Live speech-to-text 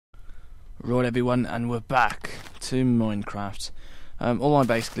Right everyone, and we're back to Minecraft. All I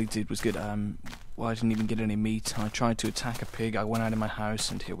basically did was get, well, I didn't even get any meat. I tried to attack a pig, I went out of my house,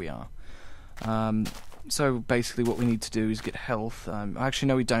 and here we are. So basically what we need to do is get health. Actually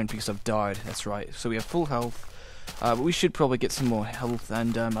no we don't, because I've died, that's right. So we have full health, but we should probably get some more health,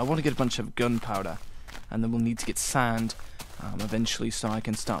 and I want to get a bunch of gunpowder. And then we'll need to get sand, eventually, so I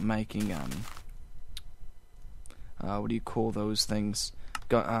can start making, what do you call those things?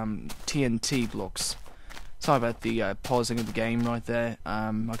 TNT blocks. Sorry about the pausing of the game right there.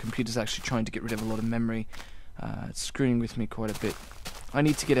 My computer's actually trying to get rid of a lot of memory. It's screwing with me quite a bit. I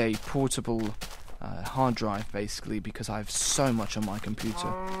need to get a portable hard drive, basically, because I have so much on my computer.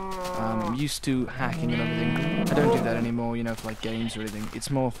 I'm used to hacking and everything. I don't do that anymore, you know, for like games or anything. It's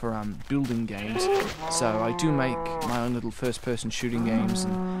more for building games. So I do make my own little first-person shooting games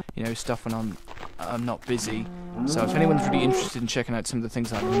and, you know, stuff when I'm not busy. So if anyone's really interested in checking out some of the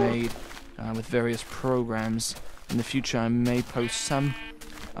things I've made with various programs in the future, I may post some.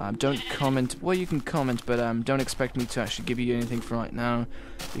 Don't comment. Well, you can comment, but don't expect me to actually give you anything for right now,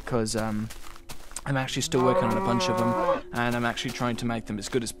 because I'm actually still working on a bunch of them, and I'm actually trying to make them as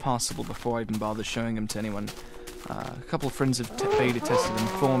good as possible before I even bother showing them to anyone. A couple of friends have beta tested them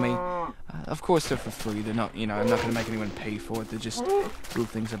for me. Of course they're for free, they're not, you know, I'm not going to make anyone pay for it, they're just little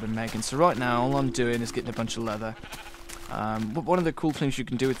things I've been making. So right now all I'm doing is getting a bunch of leather. But one of the cool things you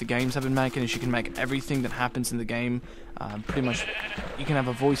can do with the games I've been making is you can make everything that happens in the game, pretty much, you can have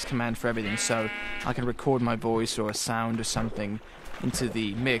a voice command for everything, so I can record my voice or a sound or something into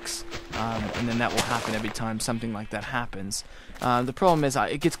the mix, and then that will happen every time something like that happens. The problem is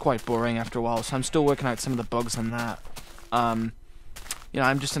it gets quite boring after a while, so I'm still working out some of the bugs on that. You know,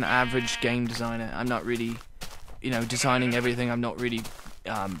 I'm just an average game designer. I'm not really, you know, designing everything. I'm not really,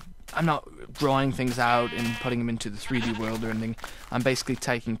 I'm not drawing things out and putting them into the 3D world or anything. I'm basically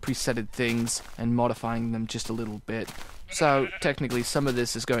taking presetted things and modifying them just a little bit. So technically some of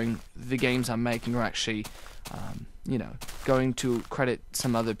this is the games I'm making are actually, you know, going to credit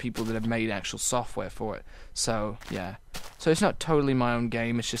some other people that have made actual software for it. So, yeah. So it's not totally my own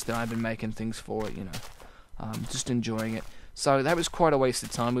game, it's just that I've been making things for it, you know. Just enjoying it. So that was quite a waste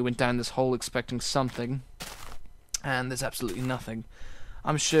of time. We went down this hole expecting something, and there's absolutely nothing.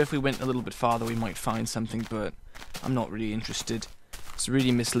 I'm sure if we went a little bit farther we might find something, but I'm not really interested. It's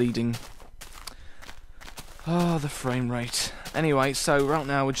really misleading. Oh, the frame rate. Anyway, so right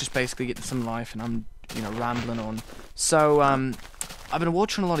now we're just basically getting some life, and I'm, you know, rambling on. So, I've been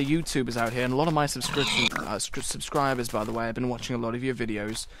watching a lot of YouTubers out here, and a lot of my subscribers, by the way, I've been watching a lot of your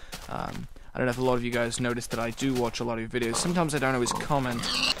videos. I don't know if a lot of you guys noticed that I do watch a lot of your videos. Sometimes I don't always comment.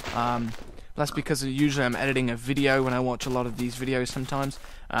 That's because usually I'm editing a video when I watch a lot of these videos sometimes.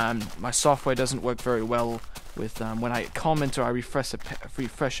 My software doesn't work very well with when I comment or I refresh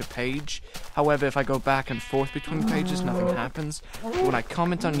a page. However, if I go back and forth between pages, nothing happens. But when I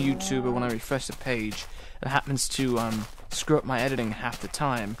comment on YouTube or when I refresh a page, it happens to screw up my editing half the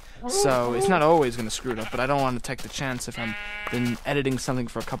time. So it's not always going to screw it up, but I don't want to take the chance if I'm been editing something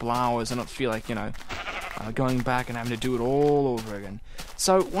for a couple hours. I don't feel like, you know, going back and having to do it all over again.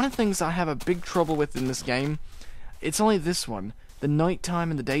 So one of the things I have a big trouble with in this game, it's only this one. The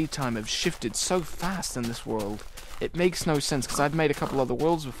nighttime and the daytime have shifted so fast in this world. It makes no sense, because I've made a couple other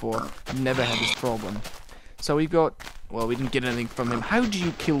worlds before. I've never had this problem. So we've got, well, we didn't get anything from him. How do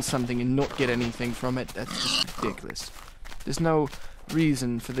you kill something and not get anything from it? That's just ridiculous. There's no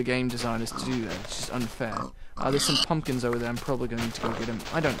reason for the game designers to do that. It's just unfair. There's some pumpkins over there. I'm probably going to go get them.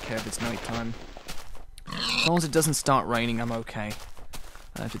 I don't care if it's nighttime. As long as it doesn't start raining, I'm okay.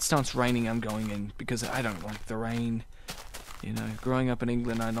 If it starts raining, I'm going in, because I don't like the rain. You know, growing up in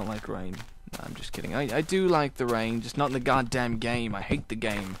England, I don't like rain. No, I'm just kidding. I do like the rain, just not in the goddamn game. I hate the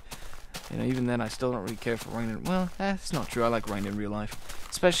game. You know, even then, I still don't really care for rain. Well, it's not true. I like rain in real life,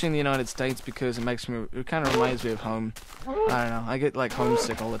 especially in the United States, because it makes me. It kind of reminds me of home. I don't know. I get like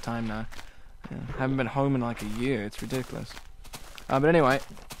homesick all the time now. Yeah, haven't been home in like a year. It's ridiculous. But anyway,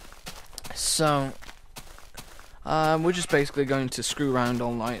 so we're just basically going to screw around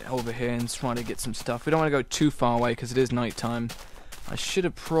all night over here and try to get some stuff. We don't want to go too far away because it is nighttime. I should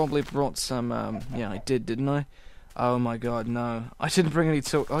have probably brought some. Yeah, I did, didn't I? Oh my god, no. I didn't bring any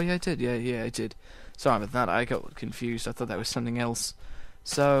oh yeah, I did. Yeah, I did. Sorry about that. I got confused. I thought that was something else.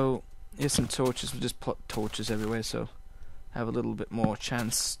 So, here's some torches. We'll just put torches everywhere, so have a little bit more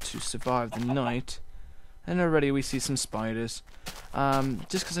chance to survive the night. And already we see some spiders.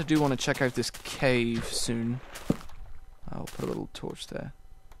 Just because I do want to check out this cave soon, I'll put a little torch there.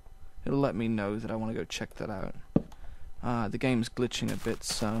 It'll let me know that I want to go check that out. The game's glitching a bit,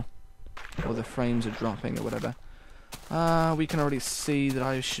 so, or the frames are dropping or whatever. We can already see that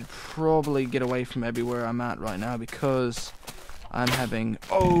I should probably get away from everywhere I'm at right now because I'm having...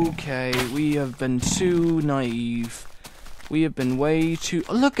 Okay, we have been too naive. We have been way too...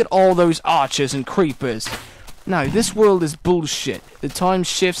 Look at all those archers and creepers. No, this world is bullshit. The time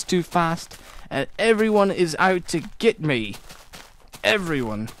shifts too fast, and everyone is out to get me.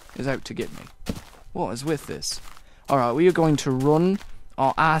 Everyone is out to get me. What is with this? Alright, we are going to run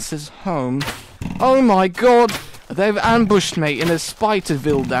our asses home. Oh my god! They've ambushed me in a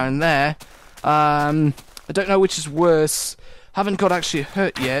Spiderville down there. I don't know which is worse. Haven't got actually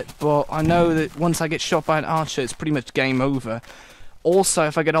hurt yet, but I know that once I get shot by an archer, it's pretty much game over. Also,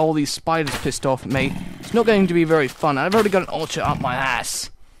 if I get all these spiders pissed off at me, it's not going to be very fun. I've already got an archer up my ass.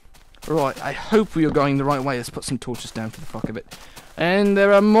 Right, I hope we are going the right way. Let's put some torches down for the fuck of it. And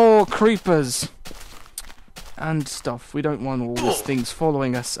there are more creepers. And stuff. We don't want all these things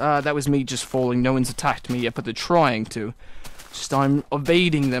following us. That was me just falling. No one's attacked me yet, but they're trying to. Just I'm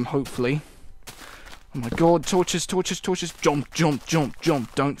evading them, hopefully. Oh my god, torches, torches, torches. Jump, jump, jump,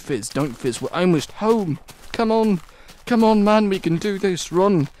 jump. Don't fizz, don't fizz. We're almost home. Come on. Come on, man. We can do this.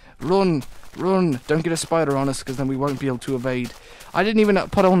 Run, run, run. Don't get a spider on us, because then we won't be able to evade. I didn't even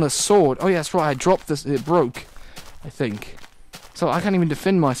put on the sword. Oh, yeah, that's right. I dropped this. It broke, I think. So I can't even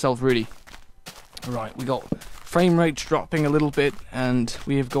defend myself, really. Right, we got frame rates dropping a little bit, and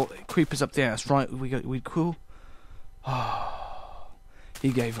we have got creepers up there. That's right. We cool. Oh, he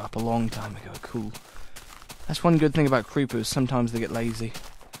gave up a long time ago. Cool. That's one good thing about creepers. Sometimes they get lazy.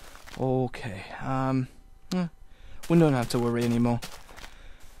 Okay. We don't have to worry anymore.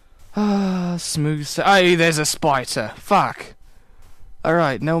 Smooth hey, there's a spider. Fuck.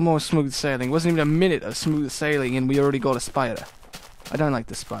 Alright, no more smooth sailing. Wasn't even a minute of smooth sailing and we already got a spider. I don't like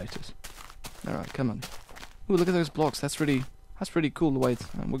the spiders. Alright, come on. Ooh, look at those blocks. That's pretty cool the way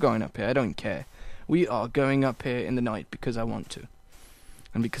we're going up here. I don't care. We are going up here in the night because I want to.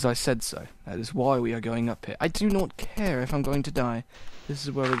 And because I said so. That is why we are going up here. I do not care if I'm going to die. This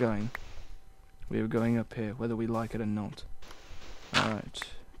is where we're going. We are going up here, whether we like it or not. Alright,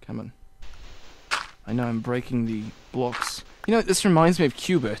 come on. I know I'm breaking the blocks. You know, this reminds me of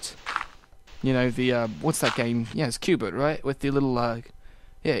Cubert. You know, the, what's that game? Yeah, it's Cubert, right? With the little,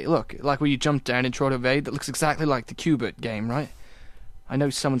 yeah, look, like where you jump down and try to evade. That looks exactly like the Cubert game, right? I know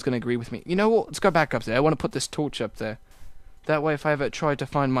someone's going to agree with me. You know what? Let's go back up there. I want to put this torch up there. That way, if I ever try to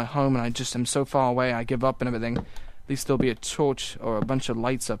find my home and I just am so far away, I give up and everything, at least there'll be a torch or a bunch of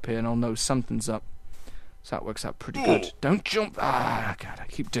lights up here and I'll know something's up. So that works out pretty good. Don't jump! Ah, God, I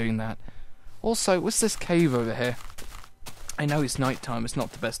keep doing that. Also, what's this cave over here? I know it's night time, it's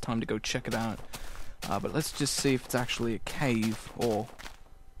not the best time to go check it out. But let's just see if it's actually a cave or...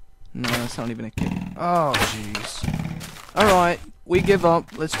 No, it's not even a cave. Oh, jeez. Alright, we give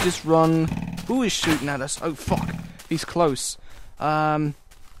up. Let's just run. Who is shooting at us? Oh, fuck. He's close. Okay,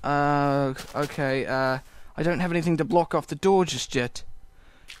 I don't have anything to block off the door just yet.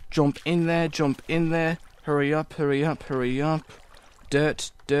 Jump in there, jump in there. Hurry up, hurry up, hurry up.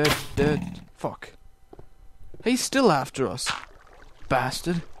 Dirt, dirt, dirt. Fuck. He's still after us.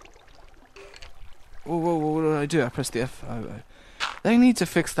 Bastard. Whoa, whoa, whoa, what did I do? I pressed the F. Oh, they need to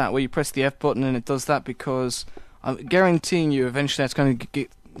fix that where you press the F button and it does that because I'm guaranteeing you eventually that's going to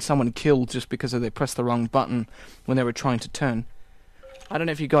get someone killed just because they pressed the wrong button when they were trying to turn. I don't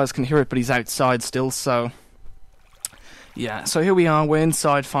know if you guys can hear it, but he's outside still, so... Yeah, so here we are, we're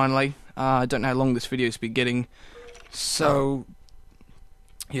inside finally. I don't know how long this video's been getting. So...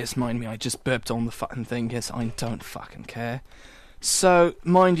 Yes, mind me, I just burped on the fucking thing. Yes, I don't fucking care. So,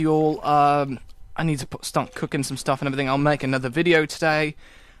 mind you all, I need to start cooking some stuff and everything. I'll make another video today.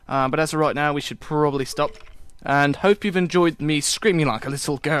 But as of right now, we should probably stop. And hope you've enjoyed me screaming like a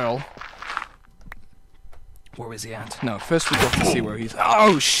little girl. Where is he at? No, first we've got to see where he's...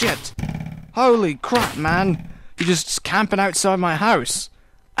 Oh, shit! Holy crap, man! You're just camping outside my house!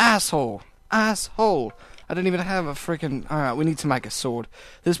 Asshole! Asshole! I don't even have a freaking... Alright, we need to make a sword.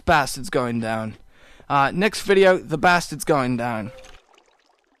 This bastard's going down. Next video, the bastard's going down.